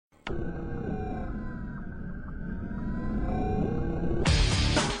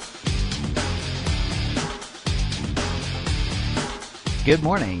Good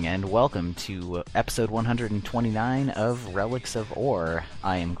morning, and welcome to episode 129 of Relics of Orr.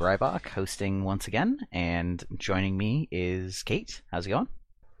 I am Greibach, hosting once again, and joining me is Kate. How's it going?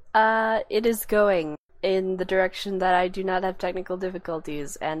 It is going in the direction that I do not have technical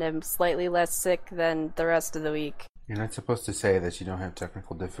difficulties, and am slightly less sick than the rest of the week. You're not supposed to say that you don't have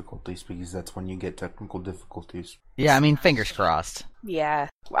technical difficulties, because that's when you get technical difficulties. Yeah, I mean, fingers crossed. Yeah.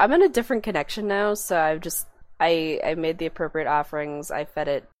 I'm on a different connection now, so I made the appropriate offerings. I fed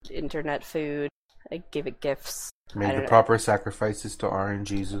it internet food. I gave it gifts. Made the proper sacrifices to R and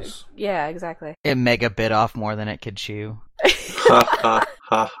Jesus. Yeah, exactly. It mega bit off more than it could chew. Ha ha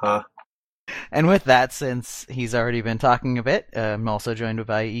ha ha. And with that, since he's already been talking a bit, I'm also joined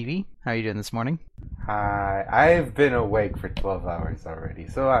by Evee. How are you doing this morning? Hi, I've been awake for 12 hours already,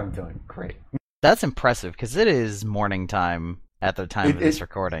 so I'm doing great. That's impressive, because it is morning time at the time of this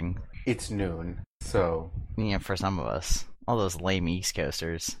recording. It's noon, so... Yeah, for some of us. All those lame East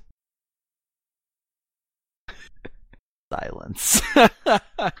Coasters. Silence.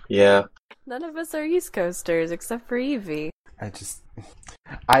 Yeah. None of us are East Coasters, except for Evee. I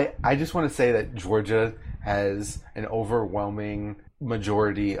just want to say that Georgia has an overwhelming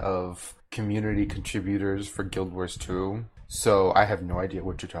majority of community contributors for Guild Wars 2, so I have no idea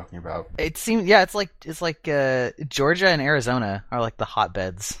what you're talking about. It seems, yeah, it's like Georgia and Arizona are like the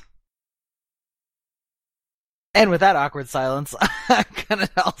hotbeds. And with that awkward silence, I'm gonna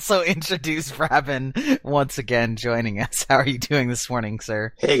also introduce Vrabin once again joining us. How are you doing this morning,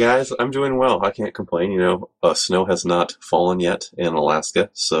 sir? Hey guys, I'm doing well. I can't complain. Snow has not fallen yet in Alaska,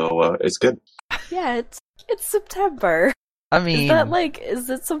 so it's good. Yeah, it's September. I mean, is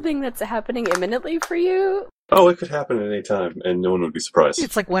it something that's happening imminently for you? Oh, it could happen at any time, and no one would be surprised.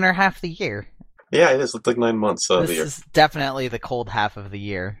 it's like winter half the year. Yeah, it is. It's like 9 months of the year. This is definitely the cold half of the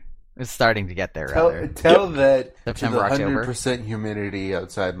year. It's starting to get there, rather. Tell that September, to the October. 100% humidity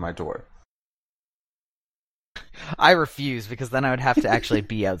outside my door. I refuse, because then I would have to actually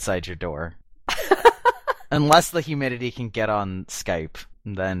be outside your door. Unless the humidity can get on Skype,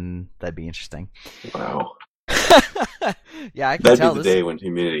 then that'd be interesting. Wow. Yeah, I can That'd tell be the this... day when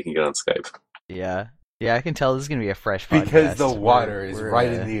humanity can get on Skype. Yeah, I can tell this is going to be a fresh podcast. Because the water is We're,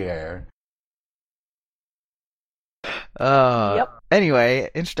 right in the air. Yep. Anyway,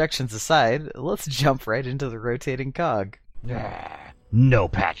 introductions aside, let's jump right into the rotating cog. No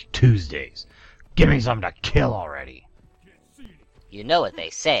patch Tuesdays. Give me something to kill already. You know what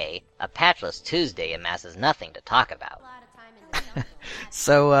they say, a patchless Tuesday amasses nothing to talk about.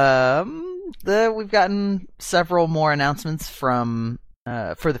 So, we've gotten several more announcements from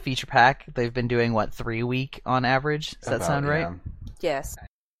for the feature pack. They've been doing, 3 a week on average? Does that sound right? Yeah. Yes.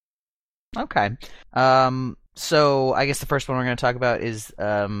 Okay. So I guess the first one we're going to talk about is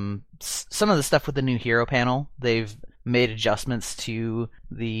some of the stuff with the new hero panel. They've made adjustments to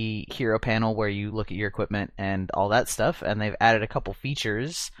the hero panel where you look at your equipment and all that stuff, and they've added a couple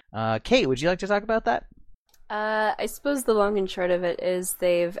features. Kate, would you like to talk about that? I suppose the long and short of it is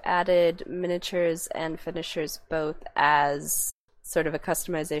they've added miniatures and finishers both as sort of a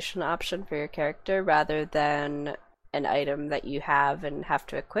customization option for your character rather than an item that you have and have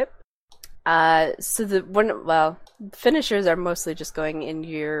to equip. Finishers are mostly just going in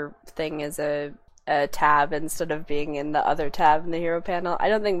your thing as a tab instead of being in the other tab in the hero panel. I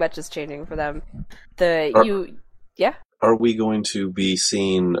don't think much is changing for them. Are we going to be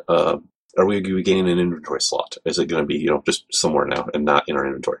seeing, are we going to be getting an inventory slot? Is it going to be, just somewhere now and not in our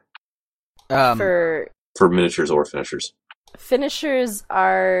inventory? For miniatures or finishers? finishers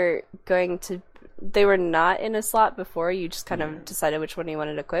are going to... They were not in a slot before. You just kind of decided which one you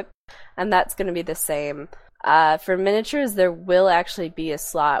wanted to equip. And that's going to be the same. For miniatures, there will actually be a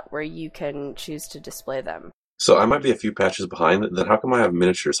slot where you can choose to display them. So I might be a few patches behind. Then how come I have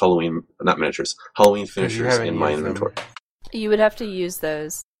Halloween finishers in my inventory? You would have to use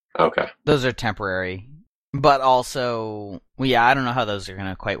those. Okay. Those are temporary. But also, I don't know how those are going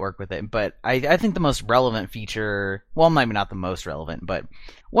to quite work with it. But I think the most relevant feature, well, maybe not the most relevant, but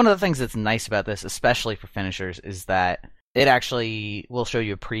one of the things that's nice about this, especially for finishers, is that it actually will show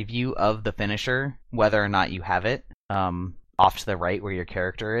you a preview of the finisher, whether or not you have it, off to the right where your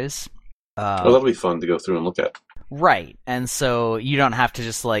character is. That'll be fun to go through and look at. Right, and so you don't have to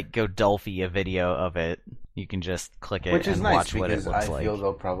just go Dolphy a video of it. You can just click it and watch what it looks like. Which is nice, because I feel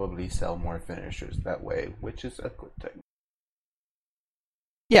they'll probably sell more finishers that way, which is a good thing.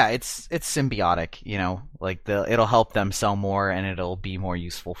 Yeah, it's symbiotic, it'll help them sell more, and it'll be more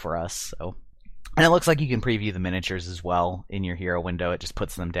useful for us. So, and it looks like you can preview the miniatures as well in your hero window. It just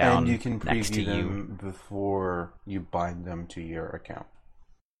puts them down, and you can next to preview them before you bind them to your account.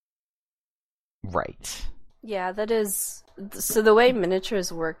 Right. Yeah, that is. So the way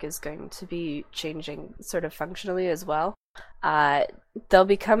miniatures work is going to be changing sort of functionally as well. They'll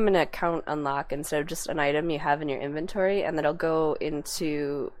become an account unlock instead of just an item you have in your inventory, and then it'll go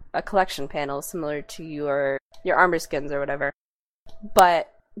into a collection panel similar to your armor skins or whatever.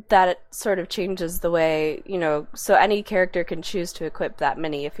 But that sort of changes the way, so any character can choose to equip that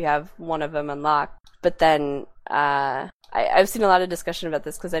mini if you have one of them unlocked. But then I've seen a lot of discussion about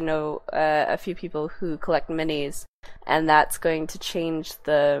this because I know a few people who collect minis, and that's going to change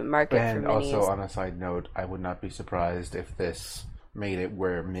the market for minis. And also, on a side note, I would not be surprised if this made it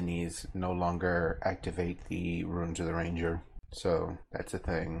where minis no longer activate the Runes of the Ranger. So, that's a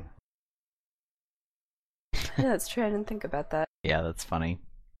thing. Yeah, that's true. I didn't think about that. Yeah, that's funny.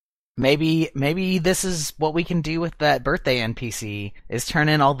 Maybe this is what we can do with that birthday NPC, is turn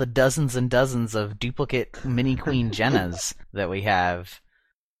in all the dozens and dozens of duplicate mini Queen Jennas that we have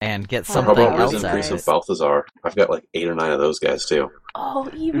and get something How about else Risen out Priest of of it. Balthazar? I've got like 8 or 9 of those guys too. Oh,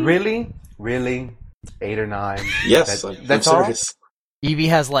 Evee. Really? 8 or 9? Yes, that's I'm all? serious. Evie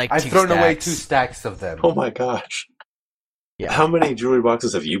has like I've 2 thrown away stacks. 2 stacks of them. Oh my gosh. Yeah. How many jewelry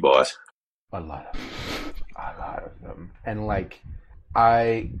boxes have you bought? A lot of them. And like,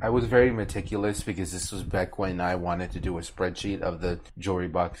 I was very meticulous because this was back when I wanted to do a spreadsheet of the jewelry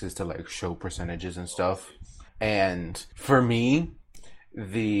boxes to like show percentages and stuff. And for me,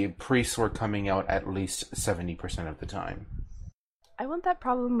 the priests were coming out at least 70% of the time. I want that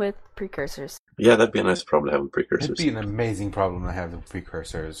problem with precursors. Yeah, that'd be a nice problem to have with precursors. It'd be an amazing problem to have with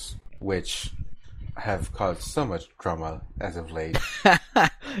precursors, which have caused so much drama as of late.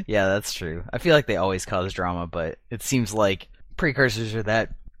 Yeah, that's true. I feel like they always cause drama, but it seems like precursors are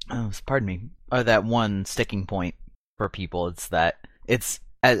that one sticking point for people. It's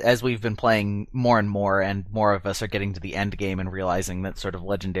as we've been playing more and more of us are getting to the end game and realizing that sort of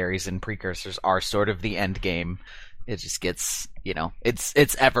legendaries and precursors are sort of the end game. It just gets,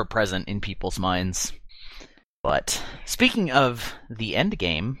 it's ever present in people's minds. But speaking of the end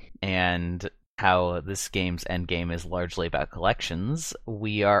game and how this game's end game is largely about collections,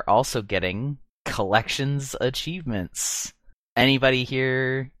 we are also getting collections achievements. Anybody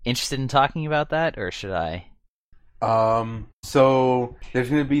here interested in talking about that, or should I? So there's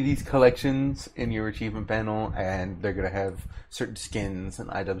going to be these collections in your achievement panel, and they're going to have certain skins and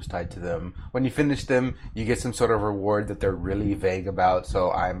items tied to them. When you finish them, you get some sort of reward that they're really vague about,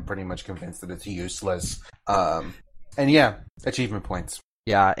 so I'm pretty much convinced that it's useless. And yeah, achievement points.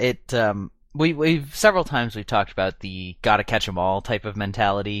 Yeah, we've several times we've talked about the gotta catch 'em all type of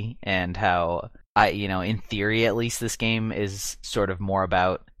mentality, and how in theory at least, this game is sort of more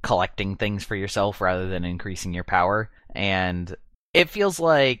about collecting things for yourself rather than increasing your power. And it feels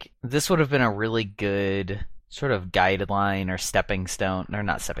like this would have been a really good sort of guideline or stepping stone, or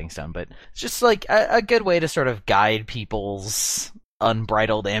not stepping stone, but just like a good way to sort of guide people's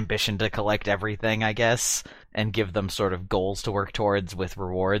unbridled ambition to collect everything, I guess, and give them sort of goals to work towards with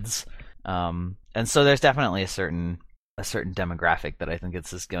rewards. And so there's definitely a certain demographic that I think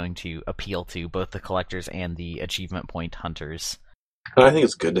this is going to appeal to, both the collectors and the achievement point hunters. And I think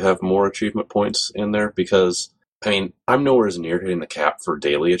it's good to have more achievement points in there because, I'm nowhere as near hitting the cap for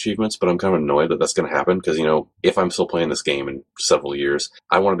daily achievements, but I'm kind of annoyed that that's going to happen because, if I'm still playing this game in several years,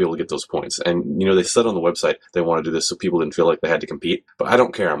 I want to be able to get those points. And, they said on the website they want to do this so people didn't feel like they had to compete, but I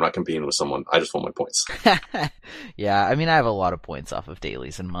don't care. I'm not competing with someone. I just want my points. Yeah, I have a lot of points off of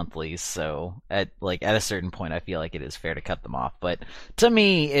dailies and monthlies, so at a certain point I feel like it is fair to cut them off. But to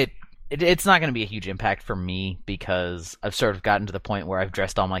me, it's not going to be a huge impact for me because I've sort of gotten to the point where I've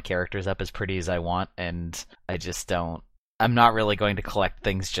dressed all my characters up as pretty as I want, and I'm not really going to collect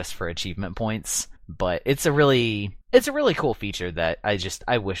things just for achievement points. But it's a really cool feature that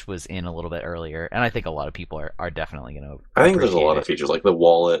I wish was in a little bit earlier, and I think a lot of people are definitely going to. I think there's a lot of features like the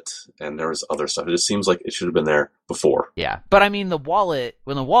wallet, and there was other stuff. It just seems like it should have been there before. Yeah, but the wallet,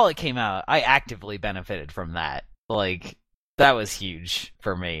 when the wallet came out, I actively benefited from that. That was huge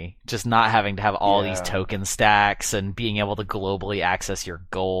for me. Just not having to have all these token stacks and being able to globally access your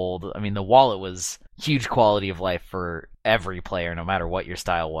gold. The wallet was huge quality of life for every player, no matter what your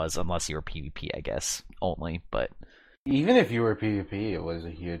style was, unless you were PvP, I guess, only. But even if you were PvP, it was a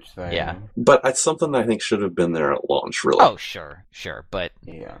huge thing. Yeah. But it's something I think should have been there at launch, really. Oh, sure. But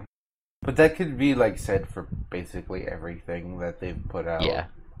yeah. But that could be said for basically everything that they've put out. Yeah.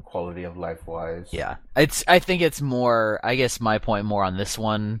 Quality of life wise. Yeah. I think it's more, I guess my point more on this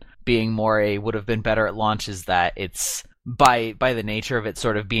one being more would have been better at launch is that it's by the nature of it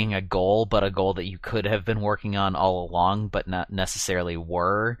sort of being a goal, but a goal that you could have been working on all along, but not necessarily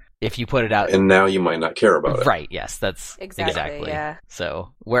were. if you put it out, And now you might not care about it. right? Yes, that's Exactly, yeah.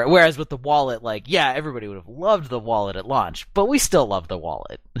 So whereas with the wallet, like, yeah, everybody would have loved the wallet at launch, but we still love the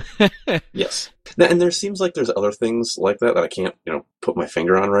wallet. Yes. Now, and there seems like there's other things like that I can't, put my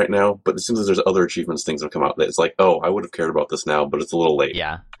finger on right now, but it seems like there's other achievements, things that have come out that it's like, oh, I would have cared about this now, but it's a little late.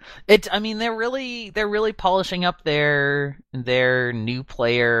 Yeah. I mean, they're really polishing up their new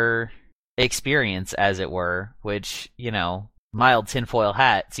player experience, as it were, which, mild tinfoil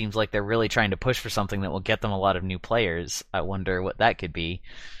hat, seems like they're really trying to push for something that will get them a lot of new players. I wonder what that could be.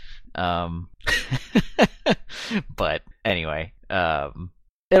 But anyway,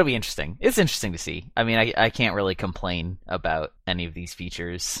 it'll be interesting. It's interesting to see. I mean, I can't really complain about any of these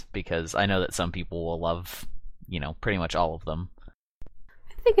features because I know that some people will love, pretty much all of them.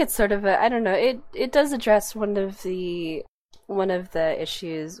 I think it's sort of I don't know. It does address one of the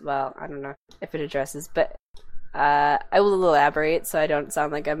issues. Well, I don't know if it addresses, but I will elaborate so I don't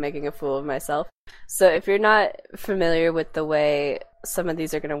sound like I'm making a fool of myself. So if you're not familiar with the way some of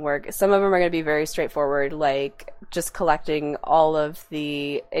these are going to work, some of them are going to be very straightforward, like just collecting all of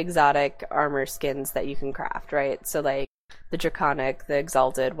the exotic armor skins that you can craft, right? So like the Draconic, the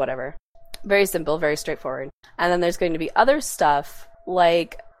Exalted, whatever. Very simple, very straightforward. And then there's going to be other stuff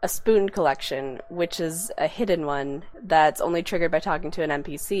like a spoon collection, which is a hidden one that's only triggered by talking to an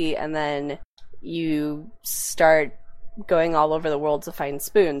NPC, and then you start going all over the world to find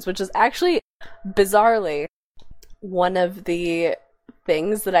spoons, which is actually, bizarrely, one of the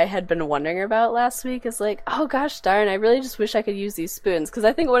things that I had been wondering about last week is like, oh gosh darn, I really just wish I could use these spoons. Because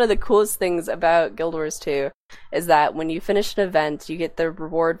I think one of the coolest things about Guild Wars 2 is that when you finish an event, you get the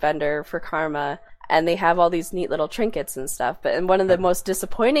reward vendor for karma, and they have all these neat little trinkets and stuff. And one of the most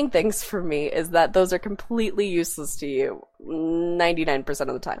disappointing things for me is that those are completely useless to you 99%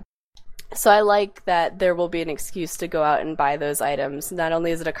 of the time. So I like that there will be an excuse to go out and buy those items. Not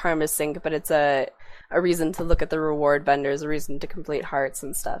only is it a karma sink, but it's a reason to look at the reward vendors, a reason to complete hearts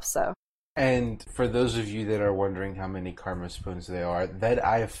and stuff. So. And for those of you that are wondering how many karma spoons there are, that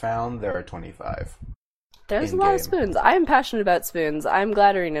I have found there are 25. There's a lot of spoons. I am passionate about spoons. I'm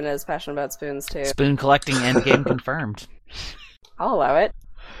glad Arena is passionate about spoons too. Spoon collecting endgame confirmed. I'll allow it.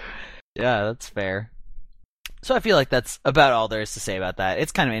 Yeah, that's fair. So I feel like that's about all there is to say about that.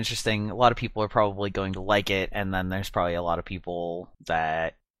 It's kind of interesting. A lot of people are probably going to like it, and then there's probably a lot of people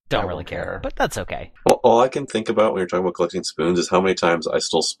that don't really care. But that's okay. Well, all I can think about when you're talking about collecting spoons is how many times I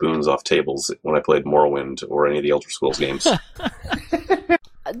stole spoons off tables when I played Morrowind or any of the Elder Scrolls games.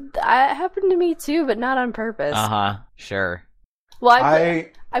 That happened to me too, but not on purpose. Sure. Well,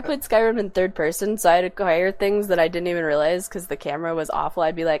 I played Skyrim in third person, so I had to acquire things that I didn't even realize because the camera was awful.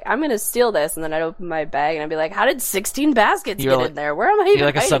 I'd be like, I'm going to steal this, and then I'd open my bag, and I'd be like, how did 16 baskets get in there? Where am I even You're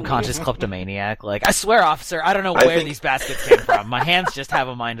like a hiding subconscious these? Kleptomaniac. Like, I swear, officer, I don't know where these baskets came from. My hands just have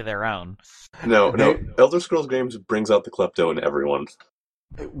a mind of their own. No. Elder Scrolls games brings out the klepto in everyone.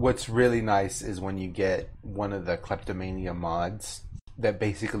 What's really nice is when you get one of the Kleptomania mods that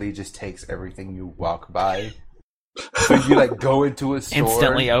basically just takes everything you walk by. So you like go into a store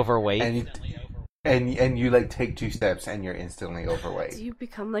instantly overweight, and you like take 2 steps and you're instantly overweight. Do you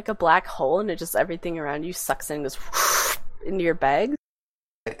become like a black hole and it just everything around you sucks in and goes into your bag?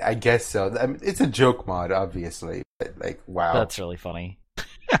 I guess so. I mean, it's a joke mod, obviously, but like, wow, that's really funny.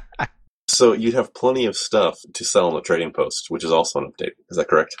 So you'd have plenty of stuff to sell on the trading post, which is also an update. Is that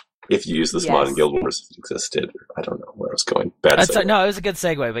correct? If you use this mod in Guild Wars, if it existed. I don't know where I was going. No, it was a good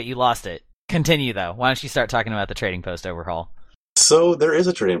segue, but you lost it. Continue, though. Why don't you start talking about the trading post overhaul? So there is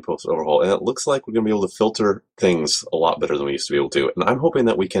a trading post overhaul, and it looks like we're going to be able to filter things a lot better than we used to be able to. And I'm hoping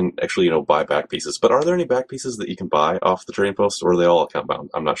that we can actually, buy back pieces. But are there any back pieces that you can buy off the trading post, or are they all account bound?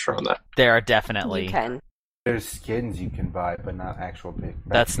 I'm not sure on that. There are definitely. You can. There's skins you can buy, but not actual back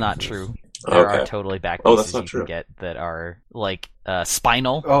That's pieces. not true. There are totally back pieces you can get that are, like,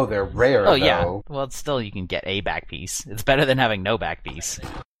 spinal. Oh, they're rare, Oh, yeah. Well, still, you can get a back piece. It's better than having no back piece.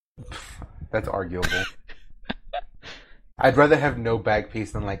 That's arguable. I'd rather have no back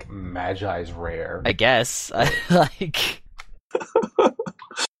piece than, like, Magi's rare. I guess. Like...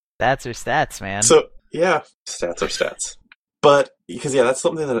 Stats are stats, man. So, yeah, stats are stats. But, because, that's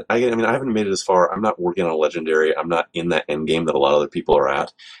something that, I haven't made it as far. I'm not working on a legendary. I'm not in that end game that a lot of other people are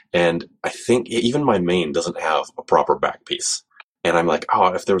at. And I think even my main doesn't have a proper back piece. and I'm like,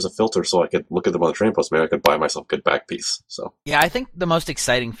 oh, if there was a filter so I could look at them on the trading post, maybe I could buy myself a good back piece. So Yeah, I think the most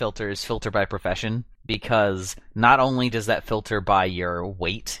exciting filter is filter by profession, because not only does that filter by your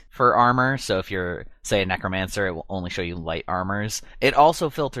weight for armor, so if you're, say, a necromancer, it will only show you light armors, it also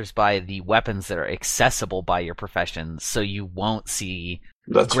filters by the weapons that are accessible by your profession, so you won't see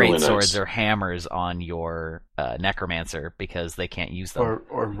that's great really swords nice. or hammers on your necromancer because they can't use them.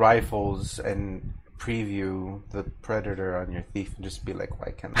 Or rifles and preview the predator on your thief and just be like,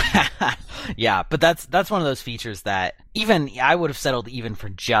 why can't I? Yeah, but that's one of those features that even I would have settled even for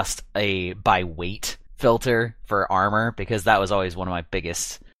just a by weight filter for armor, because that was always one of my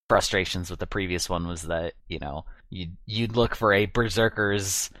biggest frustrations with the previous one, was that, you know, you'd look for a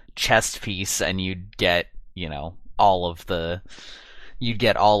berserker's chest piece and you'd get, you know, you'd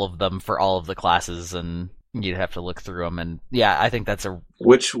get all of them for all of the classes, and you'd have to look through them. And yeah, I think that's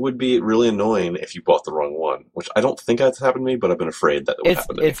Which would be really annoying if you bought the wrong one, which I don't think that's happened to me, but I've been afraid that it would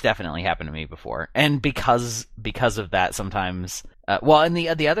happen to me. It's definitely happened to me before, and because of that, sometimes. And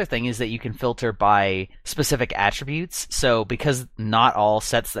the other thing is that you can filter by specific attributes. So because not all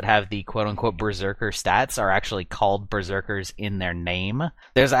sets that have the quote unquote berserker stats are actually called berserkers in their name,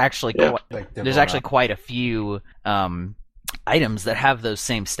 there's actually quite a few items that have those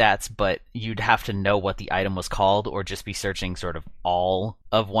same stats, but you'd have to know what the item was called, or just be searching sort of all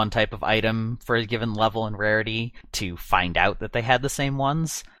of one type of item for a given level and rarity to find out that they had the same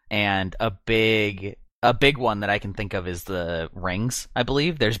ones. And a big one that I can think of is the rings. I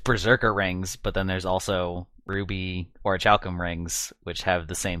believe there's berserker rings, but then there's also ruby orichalcum rings, which have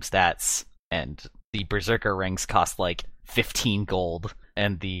the same stats, and the berserker rings cost like 15 gold,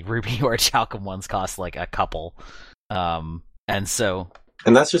 and the ruby orichalcum ones cost like a couple.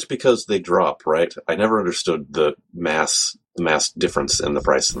 And that's just because they drop, right? I never understood the mass difference in the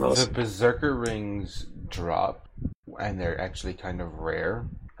price in those. The berserker rings drop, and they're actually kind of rare,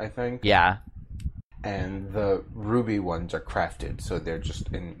 I think. Yeah. And the ruby ones are crafted, so they're just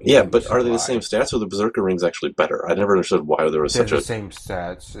in. Yeah, but are they the same stats, or the berserker rings actually better? I never understood why there was they're such the same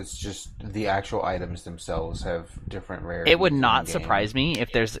stats. It's just the actual items themselves have different rarities. It would not surprise me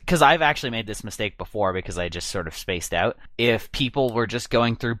if there's, because I've actually made this mistake before because I just sort of spaced out. If people were just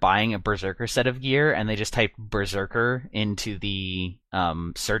going through buying a berserker set of gear and they just typed berserker into the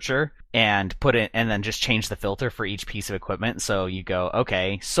searcher and put it, and then just change the filter for each piece of equipment. So you go,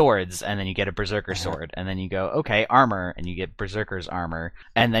 okay, swords, and then you get a berserker sword, and then you go, okay, armor, and you get berserker's armor,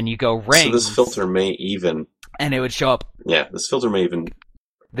 and then you go rings. So this filter may even, and it would show up. Yeah, this filter may even.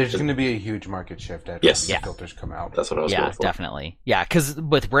 There's going to be a huge market shift after the filters come out. That's what I was going for. Yeah, definitely. Yeah, because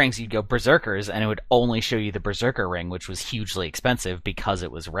with rings, you'd go berserkers, and it would only show you the berserker ring, which was hugely expensive because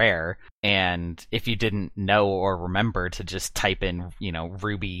it was rare. And if you didn't know or remember to just type in, you know,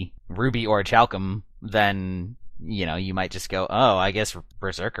 ruby orichalcum, then, you know, you might just go, oh, I guess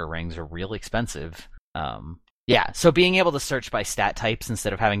berserker rings are really expensive. Yeah, so being able to search by stat types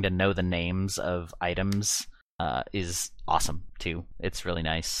instead of having to know the names of items is awesome too. It's really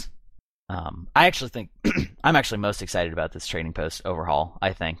nice. I actually think I'm actually most excited about this trading post overhaul.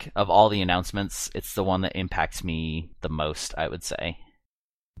 I think of all the announcements, it's the one that impacts me the most, I would say.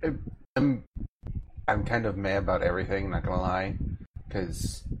 I'm kind of mad about everything, not gonna lie,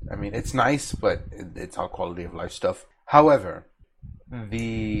 because I mean it's nice, but it's all quality of life stuff. However,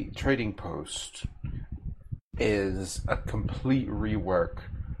 the trading post is a complete rework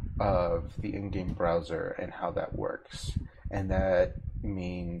of the in-game browser and how that works, and that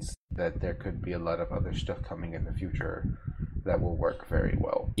means that there could be a lot of other stuff coming in the future that will work very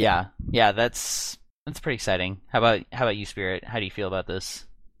well. Yeah, that's pretty exciting. How about you, Spirit? How do you feel about this?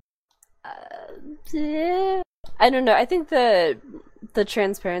 I don't know. I think the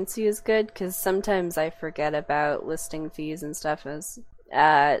transparency is good because sometimes I forget about listing fees and stuff.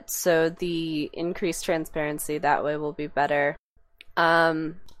 So the increased transparency that way will be better.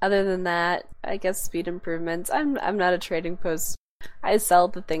 Other than that, I guess speed improvements. I'm not a trading post. I sell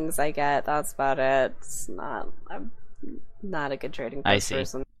the things I get. That's about it. I'm not a good trading post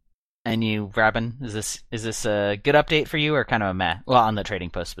person. And you, Vrabin, is this a good update for you or kind of a meh? Well, on the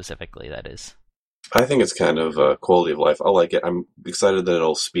trading post specifically, that is. I think it's kind of a quality of life. I like it. I'm excited that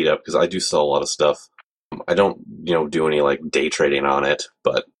it'll speed up because I do sell a lot of stuff. I don't, do any like day trading on it,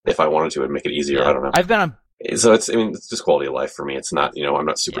 but if I wanted to, it'd make it easier. Yeah. I don't know. I've been on. So it's just quality of life for me. It's not, I'm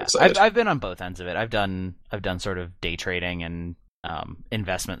not super excited. I've been on both ends of it. I've done sort of day trading and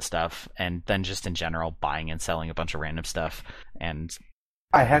investment stuff, and then just in general buying and selling a bunch of random stuff. And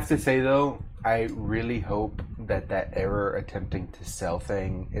I have to say though, I really hope that error attempting to sell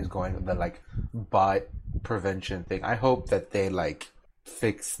thing is going the like bot prevention thing. I hope that they like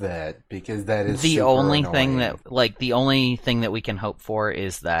fix that, because that is the super only annoying. the only thing that we can hope for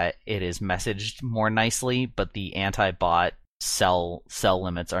is that it is messaged more nicely, but the anti-bot cell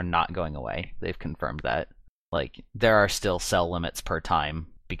limits are not going away. They've confirmed that. Like, there are still cell limits per time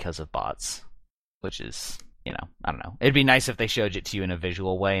because of bots, which is, I don't know. It'd be nice if they showed it to you in a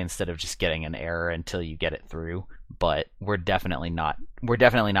visual way instead of just getting an error until you get it through, but we're definitely not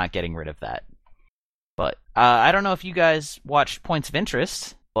getting rid of that. But I don't know if you guys watched Points of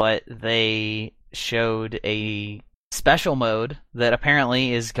Interest, but they showed a special mode that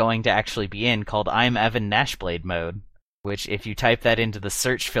apparently is going to actually be in called I'm Evan Nashblade mode, which if you type that into the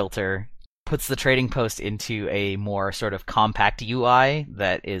search filter, puts the trading post into a more sort of compact UI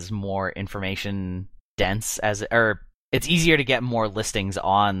that is more information dense, it's easier to get more listings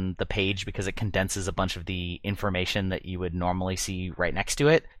on the page because it condenses a bunch of the information that you would normally see right next to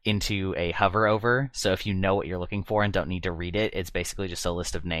it into a hover over. So if you know what you're looking for and don't need to read it, it's basically just a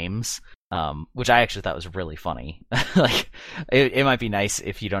list of names, which I actually thought was really funny. Like, it might be nice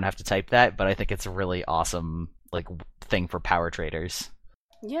if you don't have to type that, but I think it's a really awesome thing for power traders.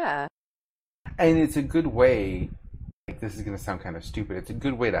 Yeah. And it's a good way. This is going to sound kind of stupid. It's a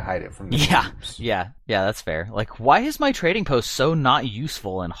good way to hide it from the noobs. Yeah, that's fair. Like, why is my trading post so not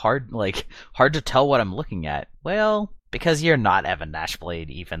useful and hard to tell what I'm looking at? Well, because you're not Evan Nashblade,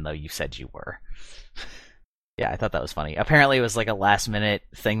 even though you said you were. Yeah, I thought that was funny. Apparently, it was like a last-minute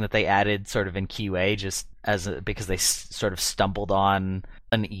thing that they added sort of in QA just because they sort of stumbled on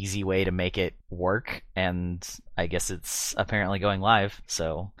an easy way to make it work, and I guess it's apparently going live,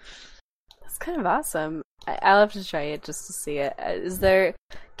 so... That's kind of awesome. I'll have to try it just to see it.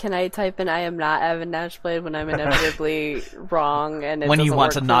 Can I type in I am not Evan Nashblade when I'm inevitably wrong and when you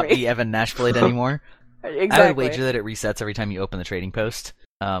want to not me? be Evan Nashblade anymore? Exactly. I would wager that it resets every time you open the trading post.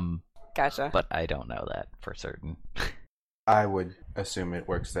 Gotcha. But I don't know that for certain. I would assume it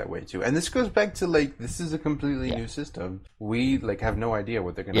works that way too. And this goes back to this is a completely new system. We have no idea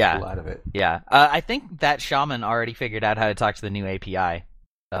what they're going to pull out of it. Yeah. I think that shaman already figured out how to talk to the new API.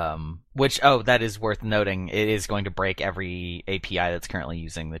 Which that is worth noting. It is going to break every API that's currently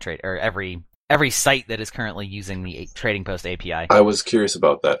using the trade, or every site that is currently using the trading post API. I was curious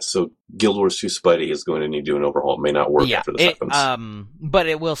about that. So Guild Wars 2 Spidey is going to need to do an overhaul. It may not work after this happens. But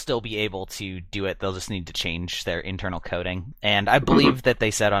it will still be able to do it. They'll just need to change their internal coding. And I believe that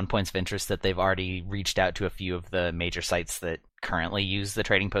they said on Points of Interest that they've already reached out to a few of the major sites that currently use the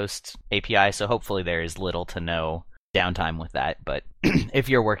trading post API. So hopefully there is little to no downtime with that, but if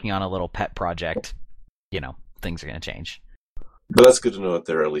you're working on a little pet project, things are going to change. But that's good to know that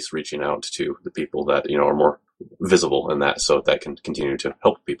they're at least reaching out to the people that are more visible in that, so that can continue to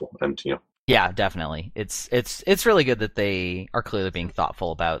help people. And yeah, definitely, it's really good that they are clearly being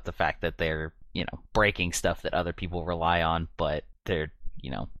thoughtful about the fact that they're breaking stuff that other people rely on, but they're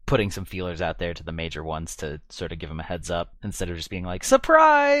putting some feelers out there to the major ones to sort of give them a heads up instead of just being like,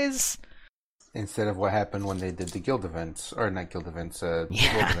 surprise. Instead of what happened when they did the guild events, or not guild events, world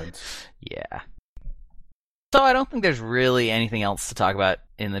events. Yeah. So I don't think there's really anything else to talk about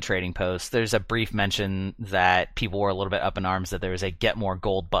in the trading post. There's a brief mention that people were a little bit up in arms that there was a get more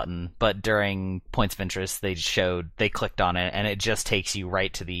gold button, but during Points of Interest they clicked on it and it just takes you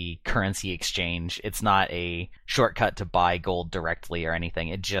right to the currency exchange. It's not a shortcut to buy gold directly or anything.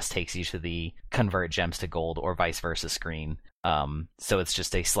 It just takes you to the convert gems to gold or vice versa screen. So it's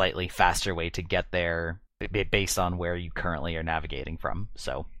just a slightly faster way to get there based on where you currently are navigating from.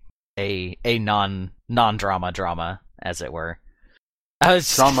 So a non-drama, as it were. I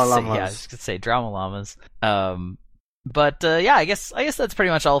was Drama llamas. Yeah, I was gonna say drama llamas. But I guess that's pretty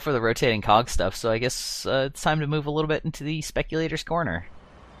much all for the rotating cog stuff. So I guess it's time to move a little bit into the speculator's corner.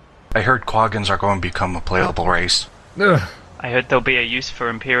 I heard Quaggins are going to become a playable race. Ugh. I heard there'll be a use for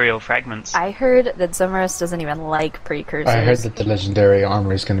Imperial fragments. I heard that Zomaros doesn't even like precursors. I heard that the legendary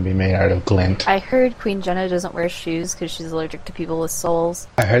armor is going to be made out of glint. I heard Queen Jenna doesn't wear shoes because she's allergic to people with souls.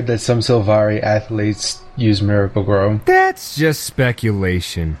 I heard that some Sylvari athletes use Miracle Grow. That's just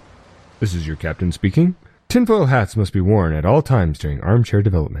speculation. This is your captain speaking. Tinfoil hats must be worn at all times during armchair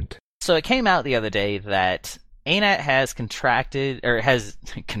development. So it came out the other day that ANET has contracted,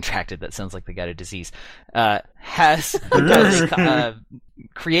 that sounds like they got a disease, has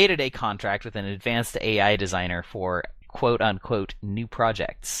created a contract with an advanced AI designer for quote-unquote new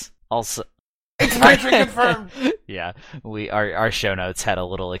projects. Also, confirmed! Yeah, our show notes had a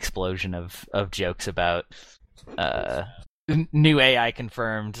little explosion of jokes about new AI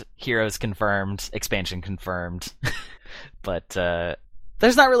confirmed, heroes confirmed, expansion confirmed, but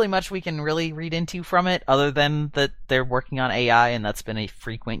there's not really much we can really read into from it, other than that they're working on AI, and that's been a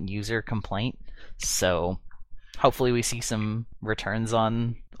frequent user complaint. So, hopefully we see some returns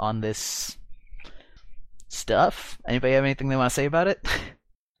on this stuff. Anybody have anything they want to say about it?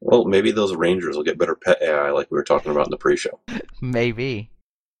 Well, maybe those rangers will get better pet AI like we were talking about in the pre-show. Maybe.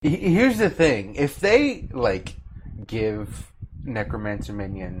 Here's the thing. If they, like, give necromancer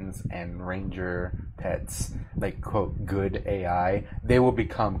minions and ranger pets, like, quote, good AI, they will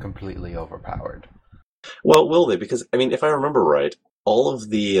become completely overpowered. Well, will they? Because, I mean, if I remember right, all of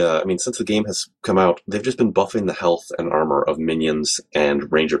the, since the game has come out, they've just been buffing the health and armor of minions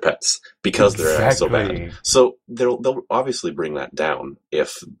and ranger pets because they're so bad. So they'll obviously bring that down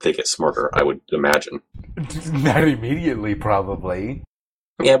if they get smarter, I would imagine. Not immediately, probably.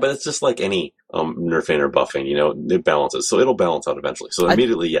 Yeah, but it's just like any nerfing or buffing, it balances. So it'll balance out eventually. So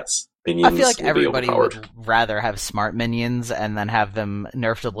immediately, yes. Minions I feel like will everybody be overpowered. would rather have smart minions and then have them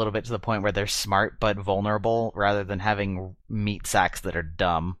nerfed a little bit to the point where they're smart but vulnerable, rather than having meat sacks that are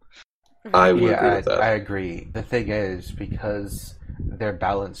dumb. I would agree with that. I agree. The thing is, because their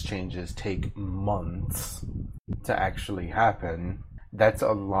balance changes take months to actually happen, that's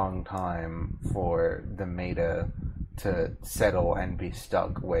a long time for the meta to settle and be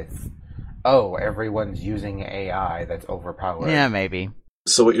stuck with, everyone's using AI that's overpowered. Yeah, maybe.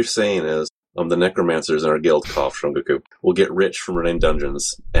 So what you're saying is, the necromancers in our guild, Koff Shungaku, will get rich from running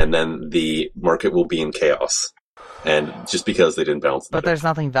dungeons, and then the market will be in chaos. And just because they didn't balance But there's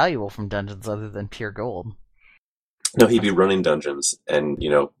nothing valuable from dungeons other than pure gold. No, he'd be running dungeons and,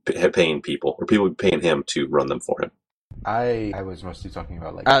 paying people, or people would be paying him to run them for him. I was mostly talking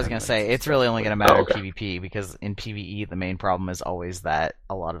about, like... I was going to say, it's really only going to matter okay. in PvP, because in PvE, the main problem is always that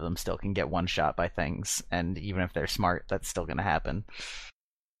a lot of them still can get one-shot by things, and even if they're smart, that's still going to happen.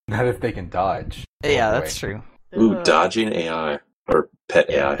 Not if they can dodge. Yeah, that's true. Ooh, dodging AI, or pet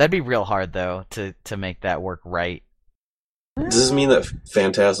AI. That'd be real hard, though, to make that work right. Does this mean that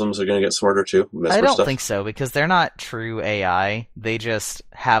phantasms are going to get smarter, too? I don't think so, because they're not true AI. They just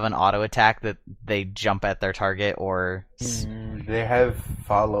have an auto-attack that they jump at their target, or... They have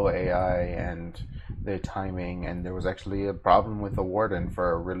follow AI and their timing, and there was actually a problem with the Warden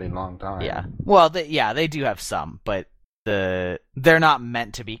for a really long time. Yeah. Well, they do have some, but they're not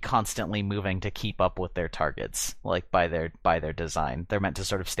meant to be constantly moving to keep up with their targets, like by their design. They're meant to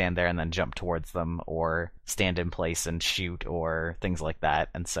sort of stand there and then jump towards them, or stand in place and shoot, or things like that.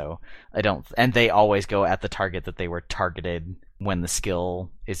 And so and they always go at the target that they were targeted when the skill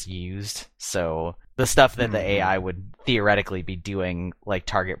is used. So the stuff that the AI would theoretically be doing, like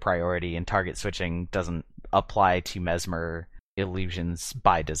target priority and target switching, doesn't apply to Mesmer illusions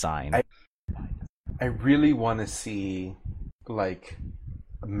by design. I really want to see, like,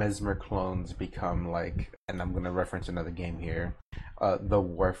 Mesmer clones become, like, and I'm going to reference another game here, the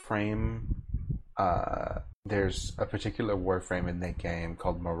Warframe. There's a particular Warframe in that game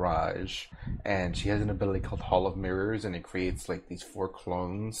called Mirage, and she has an ability called Hall of Mirrors, and it creates, like, these 4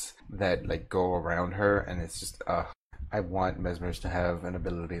 clones that, like, go around her, and it's just, I want Mesmers to have an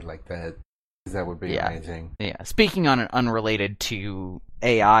ability like that. That would be amazing. Yeah. Speaking on an unrelated to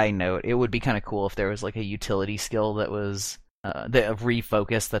AI note, it would be kind of cool if there was like a utility skill that was that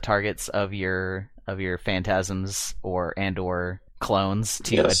refocused the targets of your phantasms or clones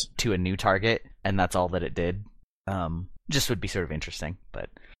to a new target, and that's all that it did. Just would be sort of interesting,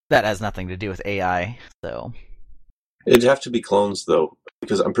 but that has nothing to do with AI. So it'd have to be clones though,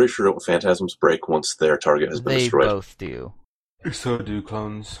 because I'm pretty sure phantasms break once their target has been destroyed. They both do. So do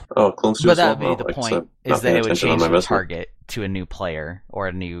clones. Oh, clones do but as well? that would be the point, is that it would change the target to a new player or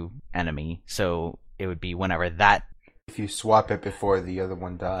a new enemy. So it would be whenever that... If you swap it before the other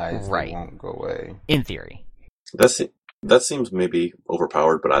one dies, right, it won't go away. In theory. That seems maybe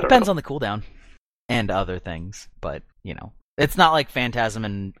overpowered, but I don't know. Depends on the cooldown and other things, but, it's not like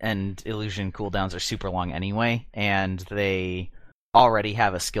Phantasm and Illusion cooldowns are super long anyway, and they already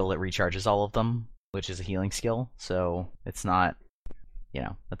have a skill that recharges all of them, which is a healing skill, so it's not,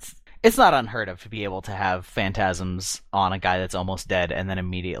 it's not unheard of to be able to have phantasms on a guy that's almost dead and then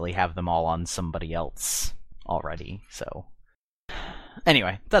immediately have them all on somebody else already, so...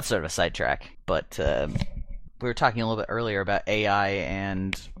 Anyway, that's sort of a sidetrack, but we were talking a little bit earlier about AI,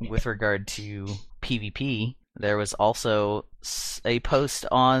 and with regard to PvP, there was also a post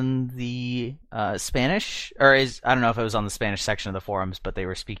on the Spanish, I don't know if it was on the Spanish section of the forums, but they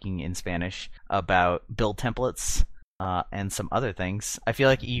were speaking in Spanish about build templates and some other things. I feel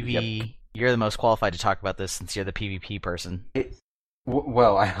like Evee, you're the most qualified to talk about this since you're the PvP person.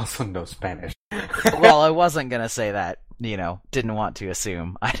 Well, I also know Spanish. Well, I wasn't going to say that, didn't want to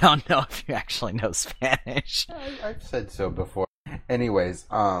assume. I don't know if you actually know Spanish. I've said so before. Anyways,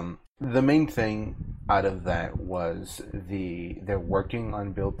 the main thing out of that was they're working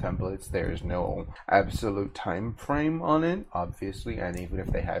on build templates. There's no absolute time frame on it, obviously, and even if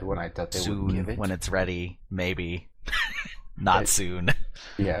they had one, I thought they would give it when it's ready, maybe. Not soon.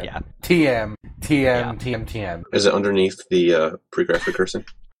 Yeah. TM. Is it underneath the pre-graphic cursing?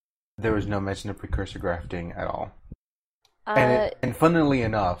 There was no mention of precursor grafting at all. And funnily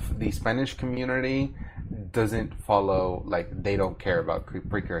enough, the Spanish community doesn't follow, like, they don't care about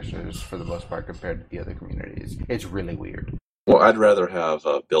precursors for the most part compared to the other communities. It's really weird. Well, I'd rather have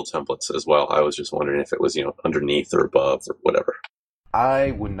build templates as well. I was just wondering if it was, underneath or above or whatever.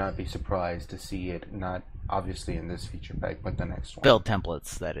 I would not be surprised to see it, not obviously in this feature pack, but the next one. Build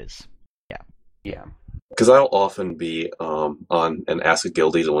templates, that is. Yeah. Because I'll often be on and ask a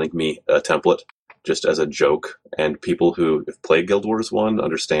guildie to link me a template just as a joke, and people who have played Guild Wars 1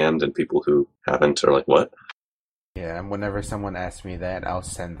 understand, and people who haven't are like, what? Yeah, and whenever someone asks me that, I'll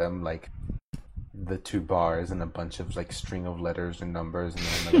send them, like, the 2 bars and a bunch of, like, string of letters and numbers and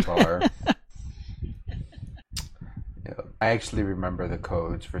then another bar. Yeah, I actually remember the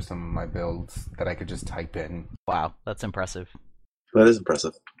codes for some of my builds that I could just type in. Wow, that's impressive. That is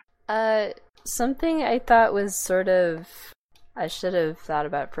impressive. Something I thought was sort of... I should have thought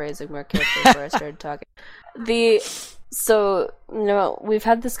about phrasing more carefully before I started talking. So, we've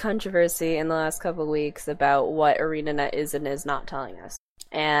had this controversy in the last couple of weeks about what ArenaNet is and is not telling us.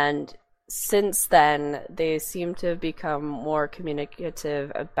 And since then, they seem to have become more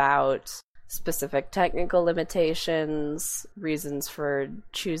communicative about specific technical limitations, reasons for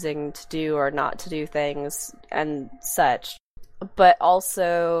choosing to do or not to do things, and such. But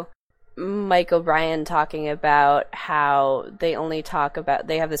also Mike O'Brien talking about how they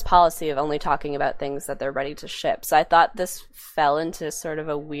have this policy of only talking about things that they're ready to ship. So I thought this fell into sort of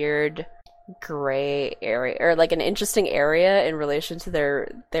a weird gray area, or like an interesting area in relation to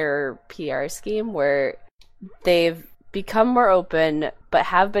their PR scheme, where they've become more open but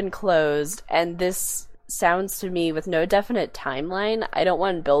have been closed, and this sounds to me with no definite timeline. I don't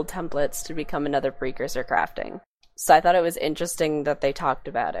want build templates to become another precursor crafting. So I thought it was interesting that they talked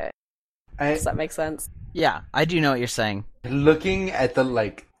about it. Does that make sense? Yeah, I do know what you're saying. Looking at the,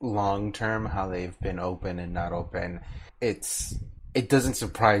 like, long term, how they've been open and not open, it doesn't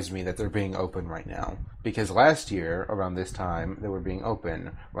surprise me that they're being open right now. Because last year, around this time, they were being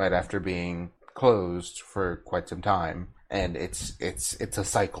open right after being closed for quite some time, and it's a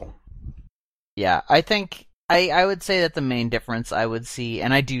cycle. Yeah, I think I would say that the main difference I would see,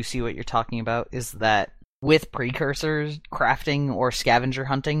 and I do see what you're talking about, is that with precursors crafting or scavenger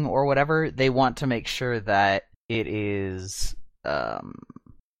hunting or whatever, they want to make sure that it is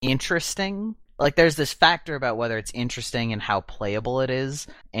interesting. Like, there's this factor about whether it's interesting and how playable it is,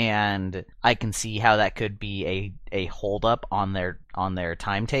 and I can see how that could be a holdup on their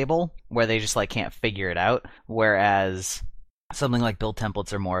timetable, where they just, like, can't figure it out. Whereas something like build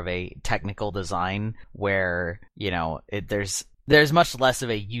templates are more of a technical design, where, there's much less of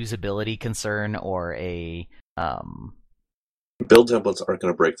a usability concern or a build templates aren't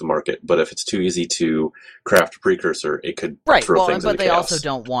going to break the market, but if it's too easy to craft a precursor, it could throw things into but they chaos. also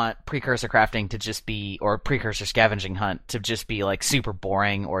don't want precursor crafting to just be, or precursor scavenging hunt to just be, like, super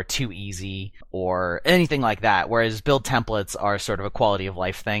boring or too easy or anything like that. Whereas build templates are sort of a quality of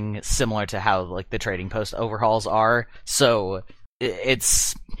life thing, similar to how, like, the trading post overhauls are. So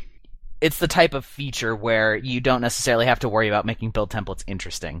it's the type of feature where you don't necessarily have to worry about making build templates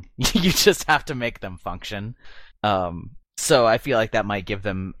interesting. You just have to make them function. So I feel like that might give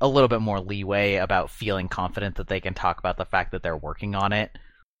them a little bit more leeway about feeling confident that they can talk about the fact that they're working on it.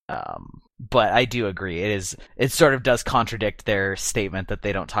 But I do agree. It sort of does contradict their statement that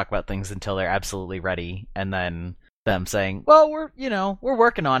they don't talk about things until they're absolutely ready, and then them saying, well, we're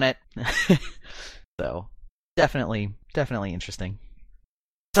working on it. So definitely interesting.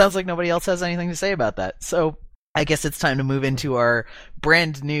 Sounds like nobody else has anything to say about that. So I guess it's time to move into our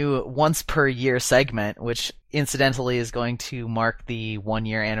brand new once per year segment, which incidentally is going to mark the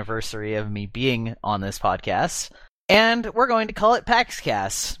 1-year anniversary of me being on this podcast. And we're going to call it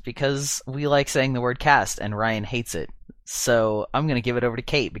PAXcast, because we like saying the word cast and Ryan hates it. So I'm going to give it over to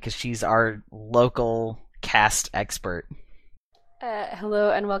Kate, because she's our local cast expert.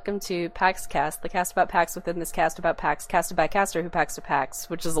 Hello and welcome to PAXcast, the cast about PAX within this cast about PAX, casted by a caster who PAX to PAX,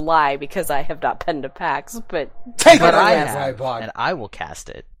 which is a lie because I have not penned a PAX, but I have, and I will cast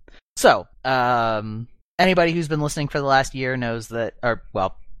it. So, anybody who's been listening for the last year knows that, or,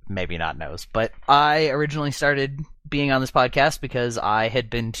 well, maybe not knows, but I originally started being on this podcast because I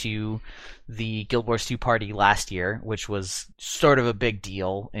had been to the Guild Wars 2 party last year, which was sort of a big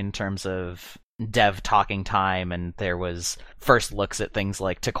deal in terms of dev talking time, and there was first looks at things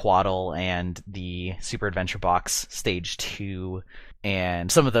like Tequaddle and the Super Adventure Box Stage 2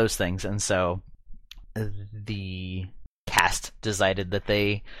 and some of those things. And so the cast decided that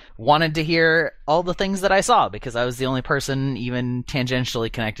they wanted to hear all the things that I saw, because I was the only person even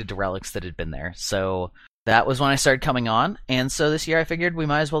tangentially connected to Relics that had been there. So that was when I started coming on, and so this year I figured we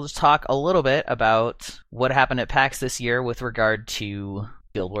might as well just talk a little bit about what happened at PAX this year with regard to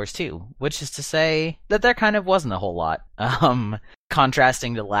Guild Wars 2, which is to say that there kind of wasn't a whole lot.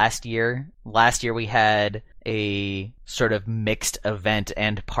 Contrasting to last year we had a sort of mixed event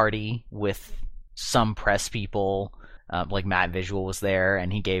and party with some press people. Like Matt Visual was there,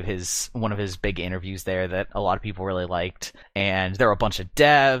 and he gave one of his big interviews there that a lot of people really liked. And there were a bunch of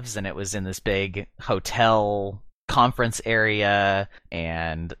devs, and it was in this big hotel conference area.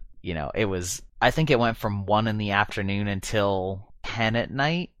 And, I think it went from 1 in the afternoon until 10 at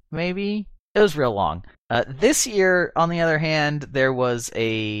night, maybe? It was real long. This year, on the other hand, there was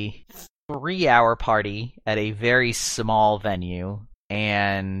a 3-hour party at a very small venue,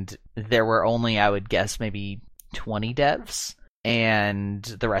 and there were only, I would guess, maybe 20 devs, and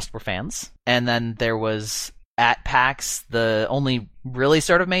the rest were fans. And then there was, at PAX, the only really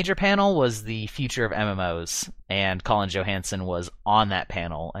sort of major panel was the future of MMOs, and Colin Johansson was on that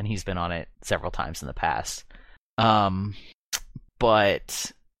panel, and he's been on it several times in the past. Anyway,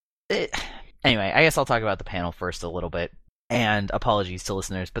 I guess I'll talk about the panel first a little bit. And apologies to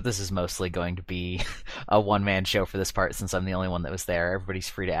listeners, but this is mostly going to be a one-man show for this part, since I'm the only one that was there. Everybody's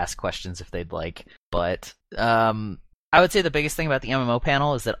free to ask questions if they'd like. But I would say the biggest thing about the MMO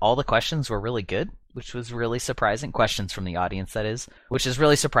panel is that all the questions were really good, which was really surprising. Questions from the audience, that is. Which is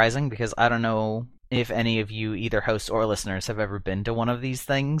really surprising, because I don't know if any of you, either hosts or listeners, have ever been to one of these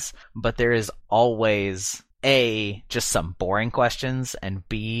things, but there is always... A, just some boring questions, and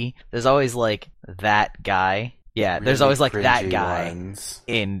B, there's always, like, that guy... Yeah, really, there's always like that guy ones.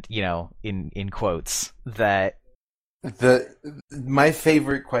 In quotes that my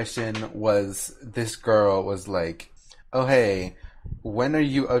favorite question was, this girl was like, "Oh hey, when are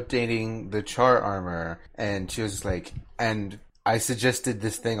you updating the char armor?" And she was like, "And I suggested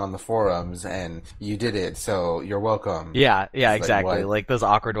this thing on the forums and you did it, so you're welcome." Yeah, exactly. Like those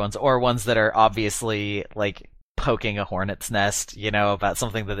awkward ones, or ones that are obviously like poking a hornet's nest, about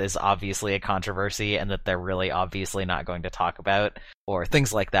something that is obviously a controversy and that they're really obviously not going to talk about, or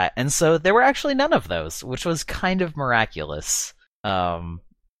things like that. And so there were actually none of those, which was kind of miraculous.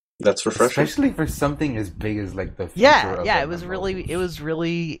 That's refreshing, especially for something as big as like the future of it was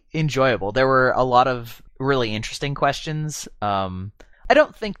really enjoyable. There were a lot of really interesting questions. I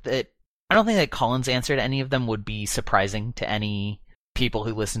don't think that Colin's answer to any of them would be surprising to any people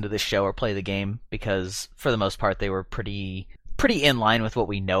who listen to this show or play the game, because for the most part they were pretty in line with what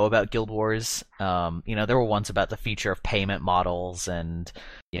we know about Guild Wars. There were ones about the future of payment models and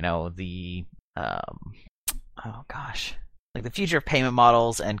the like the future of payment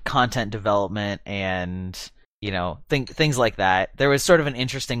models and content development and things like that. There was sort of an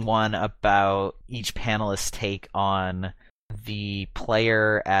interesting one about each panelist's take on the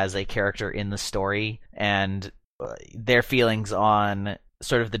player as a character in the story and their feelings on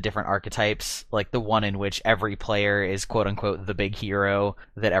sort of the different archetypes, like the one in which every player is quote-unquote the big hero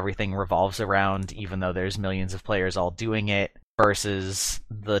that everything revolves around, even though there's millions of players all doing it, versus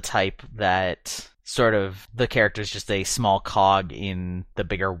the type that sort of the character's just a small cog in the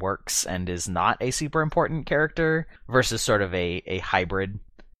bigger works and is not a super important character, versus sort of a hybrid.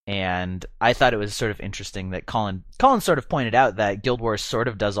 And I thought it was sort of interesting that Colin sort of pointed out that Guild Wars sort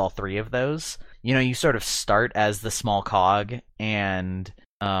of does all three of those. You sort of start as the small cog, and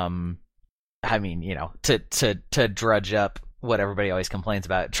to drudge up what everybody always complains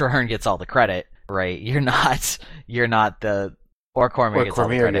about, Traherne gets all the credit, right? You're not the Cormier gets all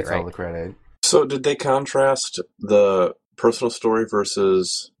the credit, right? All the credit. So did they contrast the personal story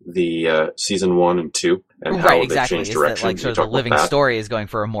versus the season 1 and 2, and how right, exactly. they changed direction? That, like, so the living story is going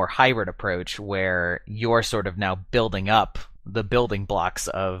for a more hybrid approach, where you're sort of now building up the building blocks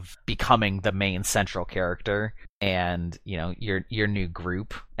of becoming the main central character, and your new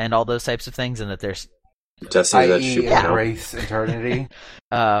group and all those types of things, and that there's i.e. embrace eternity.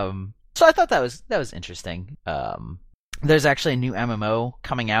 So I thought that was interesting. There's actually a new MMO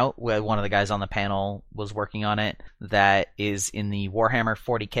coming out where one of the guys on the panel was working on it that is in the Warhammer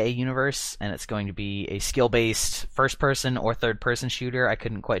 40k universe, and it's going to be a skill-based first-person or third-person shooter. I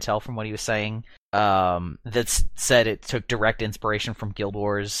couldn't quite tell from what he was saying. That said, it took direct inspiration from Guild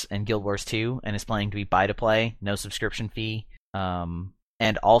Wars and Guild Wars 2, and is planning to be buy-to-play, no subscription fee.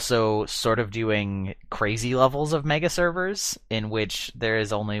 and also sort of doing crazy levels of mega servers in which there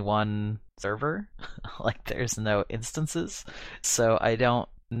is only one server. Like, there's no instances. So I don't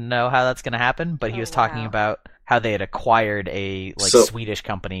know how that's going to happen, but he was talking about how they had acquired a Swedish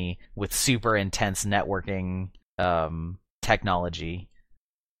company with super intense networking technology.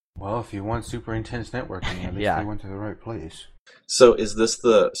 Well, if you want super intense networking, at least they went to the right place. So is this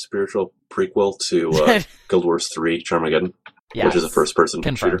the spiritual prequel to Guild Wars 3 Charmageddon? Yes. Which is a first-person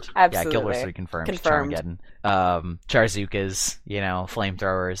shooter? Absolutely. Yeah, Guild Wars 3 confirmed. Charmageddon. Charzookas,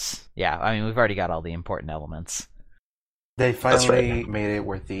 flamethrowers. Yeah, I mean, we've already got all the important elements. They finally made it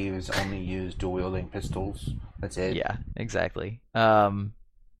where thieves only use dual-wielding pistols. That's it. Yeah, exactly.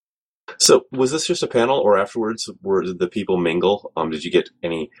 So, was this just a panel, or afterwards, did the people mingle? Did you get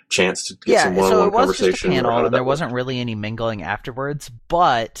any chance to get some one-on-one conversation? Yeah, so it was just a panel, and there wasn't really any mingling afterwards,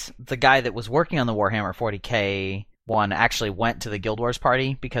 but the guy that was working on the Warhammer 40k one actually went to the Guild Wars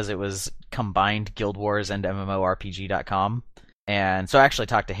party, because it was combined Guild Wars and MMORPG.com, and so I actually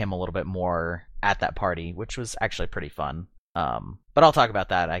talked to him a little bit more at that party, which was actually pretty fun. But I'll talk about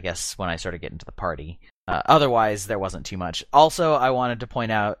that, I guess, when I sort of get into the party. Otherwise, there wasn't too much. Also, I wanted to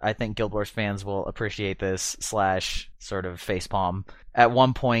point out, I think Guild Wars fans will appreciate this / sort of facepalm. At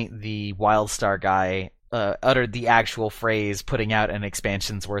one point, the Wildstar guy uttered the actual phrase, putting out an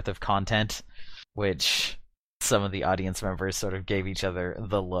expansion's worth of content, which some of the audience members sort of gave each other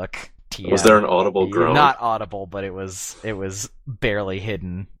the look. TM. Was there an audible groan? Not audible, but it was barely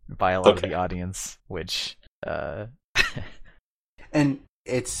hidden by a lot of the audience, which... And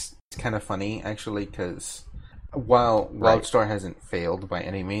it's kind of funny, actually, because while Wildstar hasn't failed by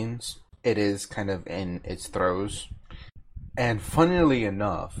any means, it is kind of in its throes. And funnily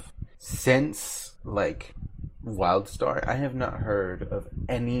enough, since, Wildstar, I have not heard of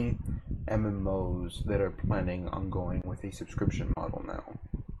any MMOs that are planning on going with a subscription model now.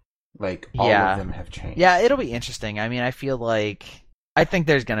 All of them have changed. Yeah, it'll be interesting. I mean, I feel like... I think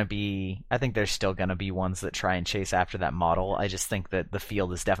there's still gonna be ones that try and chase after that model. I just think that the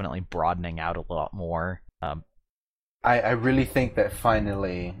field is definitely broadening out a lot more. I really think that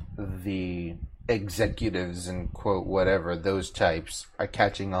finally the executives and quote whatever, those types, are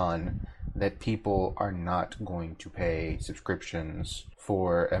catching on that people are not going to pay subscriptions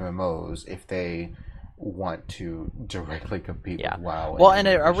for MMOs if they want to directly compete with WoW. Well, and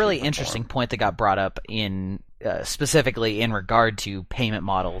a really interesting point that got brought up in specifically in regard to payment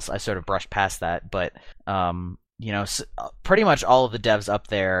models. I sort of brushed past that, but pretty much all of the devs up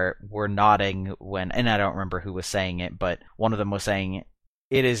there were nodding when, and I don't remember who was saying it, but one of them was saying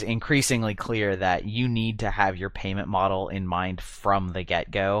it is increasingly clear that you need to have your payment model in mind from the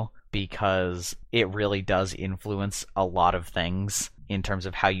get-go, because it really does influence a lot of things in terms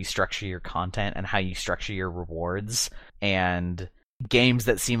of how you structure your content and how you structure your rewards. And games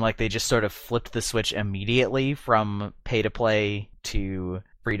that seem like they just sort of flipped the switch immediately from pay-to-play to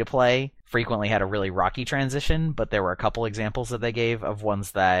free-to-play frequently had a really rocky transition, but there were a couple examples that they gave of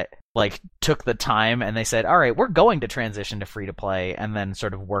ones that took the time and they said, all right, we're going to transition to free-to-play, and then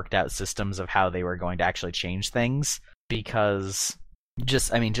sort of worked out systems of how they were going to actually change things, because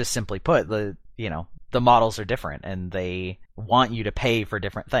just simply put, the models are different and they want you to pay for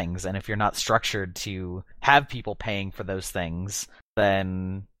different things, and if you're not structured to have people paying for those things,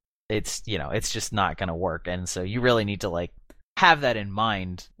 then it's just not going to work. And so you really need to have that in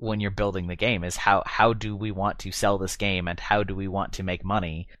mind when you're building the game, is how do we want to sell this game and how do we want to make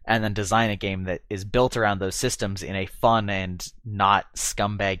money, and then design a game that is built around those systems in a fun and not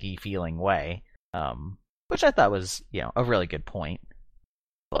scumbaggy feeling way, which I thought was a really good point.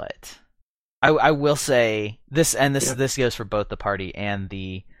 But I will say this, and this goes for both the party and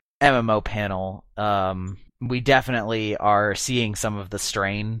the MMO panel. We definitely are seeing some of the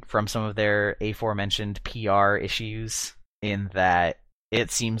strain from some of their aforementioned PR issues, in that it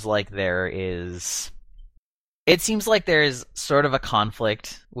seems like there is sort of a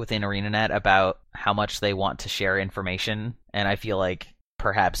conflict within ArenaNet about how much they want to share information, and I feel like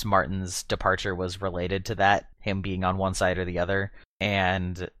perhaps Martin's departure was related to that, him being on one side or the other.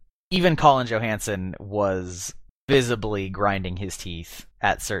 And even Colin Johansson was visibly grinding his teeth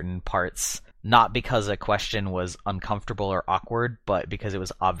at certain parts, not because a question was uncomfortable or awkward, but because it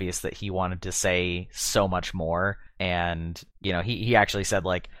was obvious that he wanted to say so much more. And he actually said,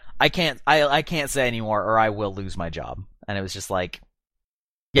 I can't say anymore or I will lose my job. And it was just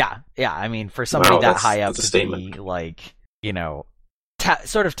yeah, I mean, for somebody that high up to be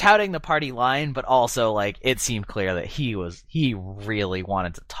sort of touting the party line, but also it seemed clear that he really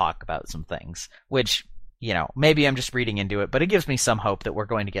wanted to talk about some things, which maybe I'm just reading into it, but it gives me some hope that we're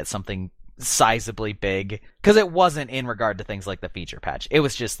going to get something sizably big, because it wasn't in regard to things like the feature patch. It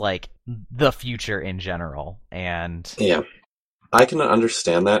was just like the future in general. And yeah, I can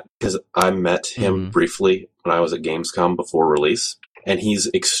understand that because I met him briefly when I was at Gamescom before release, and he's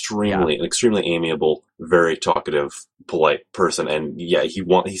an extremely amiable, very talkative, polite person. And yeah,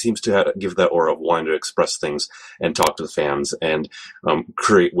 he seems to give that aura of wanting to express things and talk to the fans and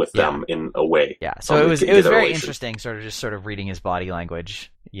create with them in a way. Yeah, so it was very interesting, sort of reading his body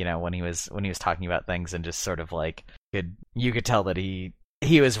language, when he was talking about things, and just sort of like you could tell that he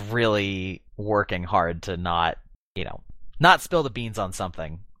was really working hard to not spill the beans on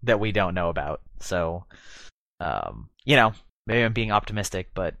something that we don't know about. So, maybe I'm being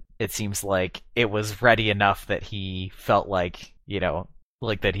optimistic, but it seems like it was ready enough that he felt like,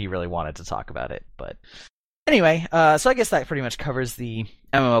 like that he really wanted to talk about it. But anyway, so I guess that pretty much covers the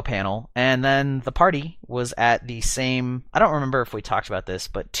MMO panel. And then the party was at the same, I don't remember if we talked about this,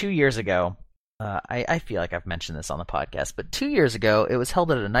 but 2 years ago, I feel like I've mentioned this on the podcast, but 2 years ago, it was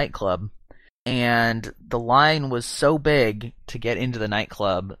held at a nightclub. And the line was so big to get into the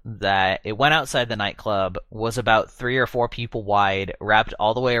nightclub that it went outside the nightclub, was about 3 or 4 people wide, wrapped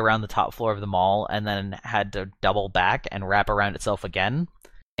all the way around the top floor of the mall, and then had to double back and wrap around itself again.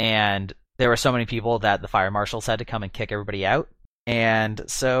 And there were so many people that the fire marshals had to come and kick everybody out. And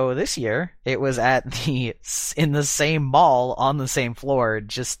so this year, it was in the same mall, on the same floor,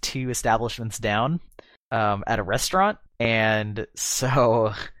 just 2 establishments down, at a restaurant. And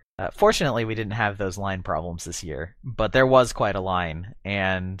so... fortunately, we didn't have those line problems this year, but there was quite a line,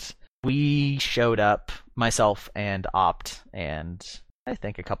 and we showed up, myself and Opt, and I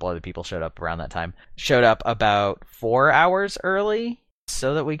think a couple other people showed up around that time, showed up about 4 hours early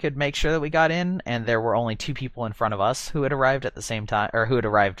so that we could make sure that we got in, and there were only 2 people in front of us who had arrived at the same time, or who had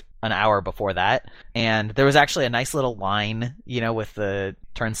arrived an hour before that, and there was actually a nice little line, with the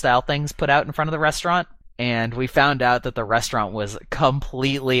turnstile things put out in front of the restaurant. And we found out that the restaurant was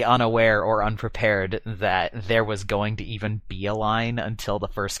completely unaware or unprepared that there was going to even be a line until the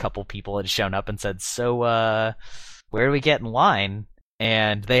first couple people had shown up and said, so, where do we get in line?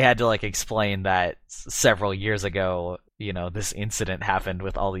 And they had to, explain that several years ago, this incident happened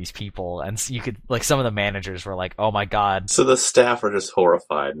with all these people. And you could, some of the managers were like, oh my god. So the staff are just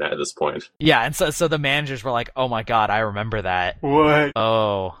horrified at this point. Yeah, and so the managers were like, oh my god, I remember that. What?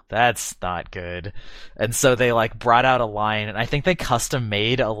 Oh, that's not good. And so they, brought out a line, and I think they custom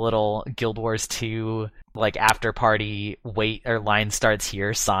made a little Guild Wars 2, after party wait or line starts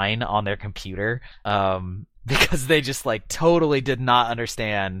here sign on their computer. Because they just, totally did not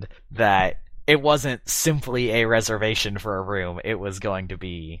understand that it wasn't simply a reservation for a room. It was going to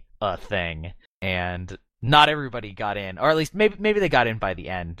be a thing. And not everybody got in, or at least maybe they got in by the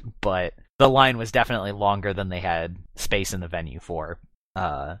end, but the line was definitely longer than they had space in the venue for.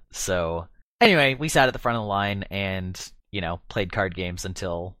 So anyway, we sat at the front of the line and, played card games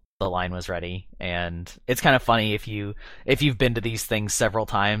until the line was ready. And it's kind of funny, if you've been to these things several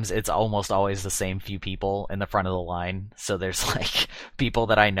times, it's almost always the same few people in the front of the line. So there's people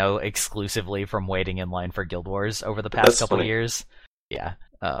that I know exclusively from waiting in line for Guild Wars over the past couple of years. Yeah.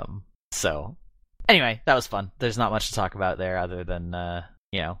 So anyway, that was fun. There's not much to talk about there other than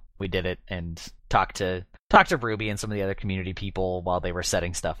we did it and talked to Ruby and some of the other community people while they were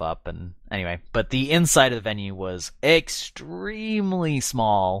setting stuff up. And anyway, but the inside of the venue was extremely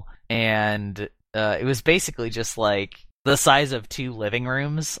small, and it was basically just the size of 2 living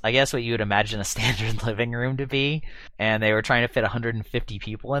rooms, I guess what you would imagine a standard living room to be, and they were trying to fit 150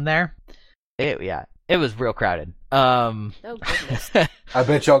 people in there. It was real crowded. Oh goodness. I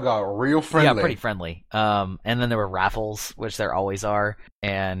bet y'all got real friendly. Yeah, pretty friendly. And then there were raffles, which there always are.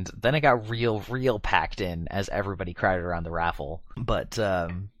 And then it got real packed in as everybody crowded around the raffle. But,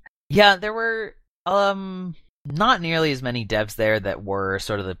 there were, not nearly as many devs there that were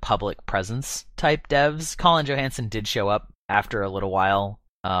sort of the public presence type devs. Colin Johansson did show up after a little while.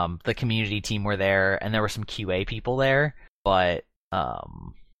 The community team were there, and there were some QA people there. But,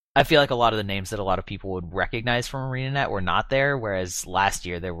 I feel like a lot of the names that a lot of people would recognize from ArenaNet were not there, whereas last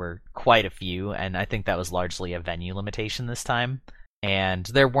year there were quite a few, and I think that was largely a venue limitation this time. And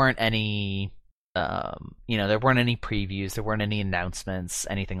there weren't any, there weren't any previews, there weren't any announcements,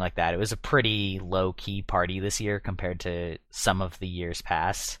 anything like that. It was a pretty low-key party this year compared to some of the years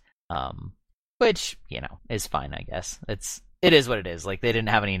past, which, is fine, I guess. It is what it is. They didn't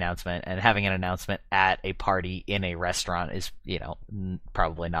have any announcement, and having an announcement at a party in a restaurant is,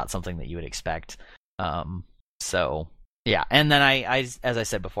 probably not something that you would expect. So, yeah. And then I, as I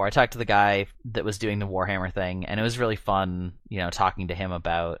said before, I talked to the guy that was doing the Warhammer thing, and it was really fun, talking to him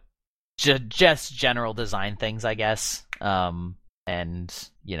about just general design things, I guess. and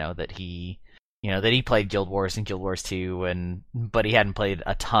that he played Guild Wars and Guild Wars 2, but he hadn't played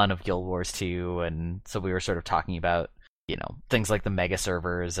a ton of Guild Wars 2, and so we were sort of talking about things like the mega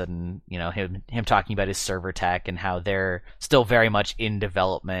servers, and him talking about his server tech and how they're still very much in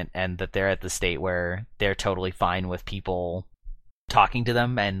development, and that they're at the state where they're totally fine with people talking to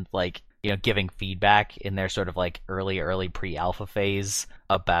them and like giving feedback in their sort of like early pre-alpha phase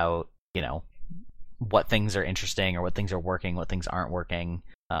about what things are interesting or what things are working, what things aren't working.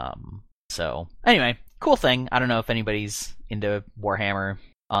 So anyway, cool thing. I don't know if anybody's into Warhammer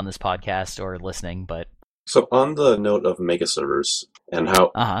on this podcast or listening, but so on the note of mega servers and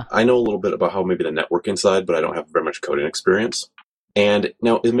how I know a little bit about how maybe the networking side, but I don't have very much coding experience. And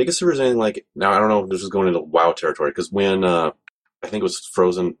now is mega servers anything like, now I don't know if this is going into WoW territory, because when I think it was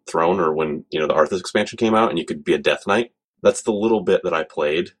Frozen Throne, or when the Arthas expansion came out and you could be a Death Knight, that's the little bit that I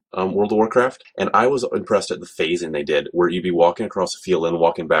played World of Warcraft, and I was impressed at the phasing they did, where you'd be walking across a field and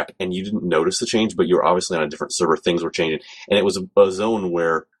walking back, and you didn't notice the change, but you were obviously on a different server, things were changing, and it was a zone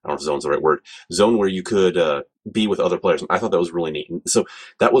where, I don't know if zone's the right word, zone where you could be with other players, and I thought that was really neat. And so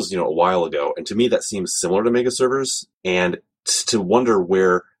that was, a while ago, and to me that seems similar to mega servers, and to wonder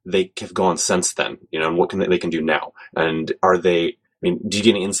where they have gone since then, and what they can do now, and are they... I mean, do you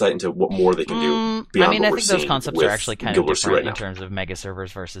get any insight into what more they can do beyond what I we're think seeing those concepts are actually kind of different in terms of mega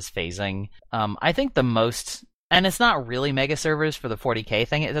servers versus phasing. I think the most, and it's not really mega servers for the 40k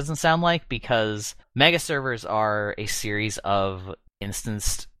thing, it doesn't sound like, because mega servers are a series of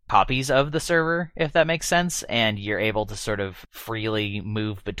instanced copies of the server, if that makes sense, and you're able to sort of freely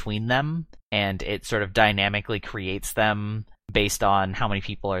move between them, and it sort of dynamically creates them based on how many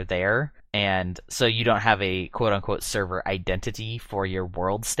people are there. And so you don't have a quote-unquote server identity for your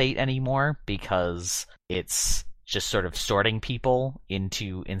world state anymore, because it's just sort of sorting people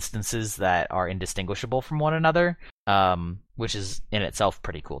into instances that are indistinguishable from one another, which is in itself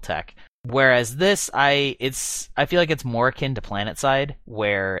pretty cool tech. Whereas this, I feel like it's more akin to PlanetSide,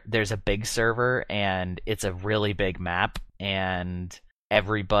 where there's a big server and it's a really big map and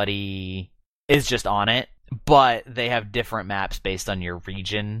everybody is just on it. But they have different maps based on your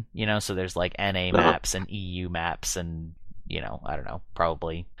region, so there's like NA maps and EU maps and, I don't know,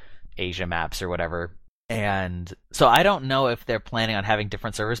 probably Asia maps or whatever. And so I don't know if they're planning on having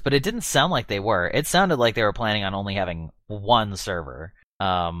different servers, but it didn't sound like they were. It sounded like they were planning on only having one server,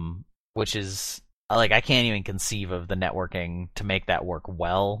 which is, like, I can't even conceive of the networking to make that work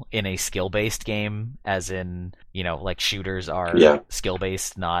well in a skill-based game, as in, like shooters are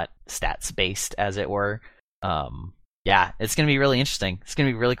skill-based, not stats-based, as it were. Yeah, it's going to be really interesting. It's going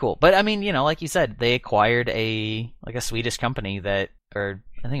to be really cool. But I mean, like you said, they acquired a Swedish company or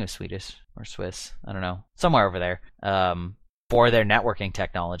I think it was Swedish or Swiss, I don't know, somewhere over there, for their networking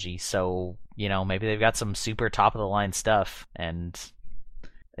technology. So, maybe they've got some super top of the line stuff, and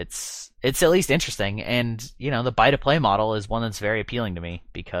it's at least interesting. And, the buy to play model is one that's very appealing to me,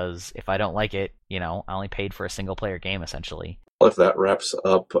 because if I don't like it, I only paid for a single player game essentially. Well, if that wraps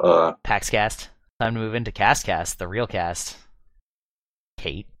up PAXcast. Time to move into CastCast, the real cast.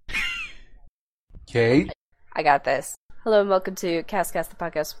 Kate. Kate? I got this. Hello and welcome to CastCast, the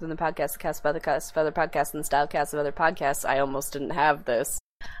podcast within the podcast, the cast of other casts of other podcasts, and the style cast of other podcasts. I almost didn't have this.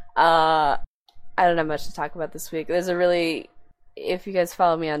 I don't have much to talk about this week. If you guys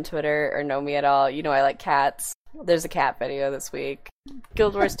follow me on Twitter or know me at all, I like cats. There's a cat video this week.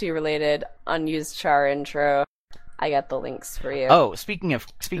 Guild Wars 2 related, unused char intro. I got the links for you. Oh, speaking of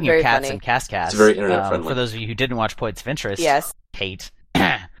cats funny. And CastCast, it's very internet friendly. For those of you who didn't watch Points of Interest, yes, Kate,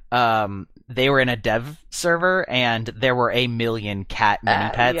 they were in a dev server, and there were 1 million cat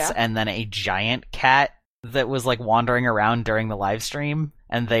mini pets, and then a giant cat that was like wandering around during the live stream,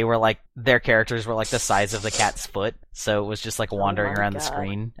 and they were like, their characters were like the size of the cat's foot, so it was just like wandering around the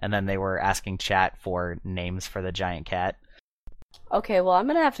screen, and then they were asking chat for names for the giant cat. Okay, well, I'm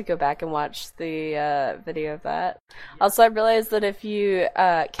gonna have to go back and watch the video of that. Also, I realized that if you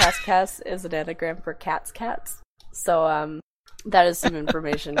CastCast is an anagram for cats, so that is some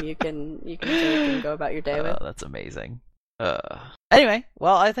information you can take and go about your day with. That's amazing. Anyway,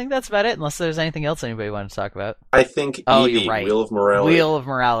 well, I think that's about it. Unless there's anything else anybody wanted to talk about. I think Evee, you're right. Wheel of Morality. Wheel of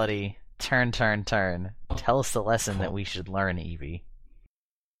Morality. Turn. Tell us the lesson that we should learn, Evee.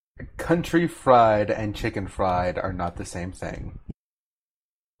 Country fried and chicken fried are not the same thing.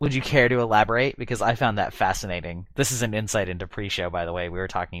 Would you care to elaborate? Because I found that fascinating. This is an insight into pre-show, by the way. We were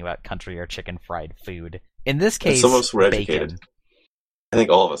talking about country or chicken fried food. In this case, and some of us were bacon. educated. I think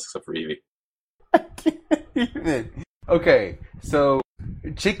all of us, except for Evee. Even. Okay, so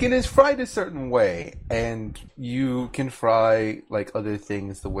chicken is fried a certain way, and you can fry like other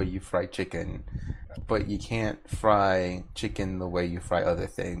things the way you fry chicken, but you can't fry chicken the way you fry other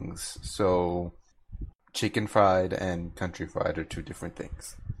things. So chicken fried and country fried are two different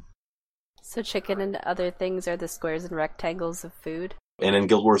things. So chicken and other things are the squares and rectangles of food? And in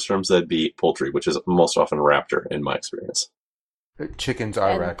Guild Wars terms, that'd be poultry, which is most often a raptor, in my experience. Chickens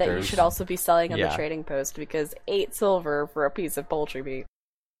are and raptors. that you should also be selling on the trading post, because 8 silver for a piece of poultry meat.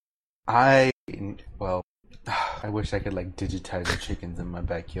 I wish I could like digitize the chickens in my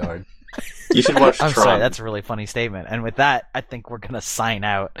backyard. You should watch I'm Tron. sorry, that's a really funny statement. And with that, I think we're gonna sign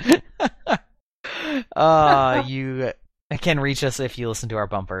out. You can reach us if you listen to our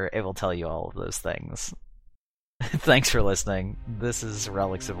bumper. It will tell you all of those things. Thanks for listening. This is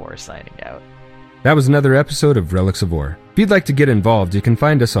Relics of Orr signing out. That was another episode of Relics of Orr. If you'd like to get involved, you can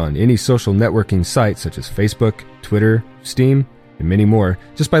find us on any social networking site such as Facebook, Twitter, Steam, and many more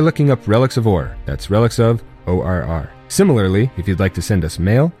just by looking up Relics of Orr. That's Relics of ORR. Similarly, if you'd like to send us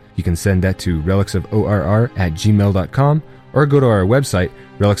mail, you can send that to relicsofORR@gmail.com or go to our website,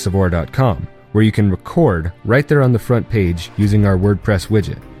 relicsoforr.com, where you can record right there on the front page using our WordPress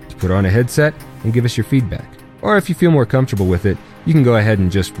widget to put on a headset and give us your feedback. Or if you feel more comfortable with it, you can go ahead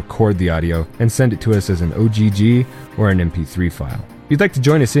and just record the audio and send it to us as an OGG or an MP3 file. If you'd like to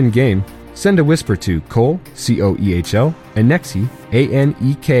join us in-game, send a whisper to Cole, Coehl, and Nexi,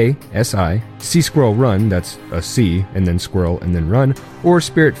 Aneksi, Sea Squirrel Run, that's a C, and then Squirrel, and then Run, or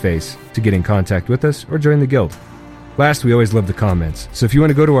Spirit Face to get in contact with us or join the guild. Last, we always love the comments, so if you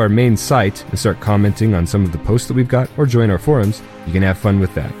want to go to our main site and start commenting on some of the posts that we've got or join our forums, you can have fun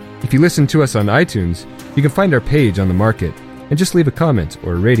with that. If you listen to us on iTunes, you can find our page on the market and just leave a comment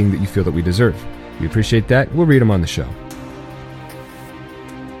or a rating that you feel that we deserve. We appreciate that. We'll read them on the show.